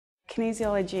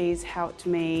Kinesiology's helped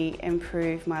me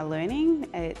improve my learning.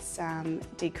 It's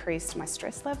decreased my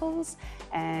stress levels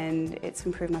and it's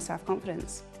improved my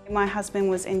self-confidence. My husband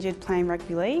was injured playing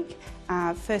rugby league.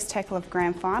 First tackle of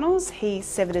grand finals, he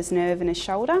severed his nerve in his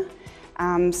shoulder.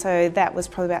 So that was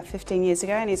probably about 15 years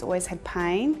ago and he's always had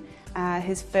pain.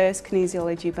 His first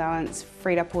kinesiology balance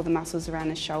freed up all the muscles around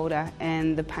his shoulder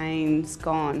and the pain's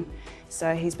gone.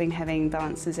 So he's been having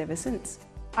balances ever since.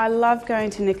 I love going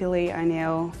to Nicholie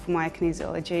O'Neill for my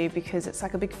kinesiology because it's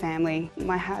like a big family.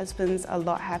 My husband's a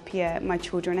lot happier, my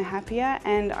children are happier,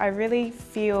 and I really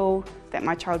feel that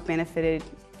my child benefited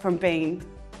from being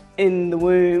in the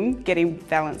womb, getting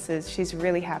balances. She's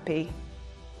really happy.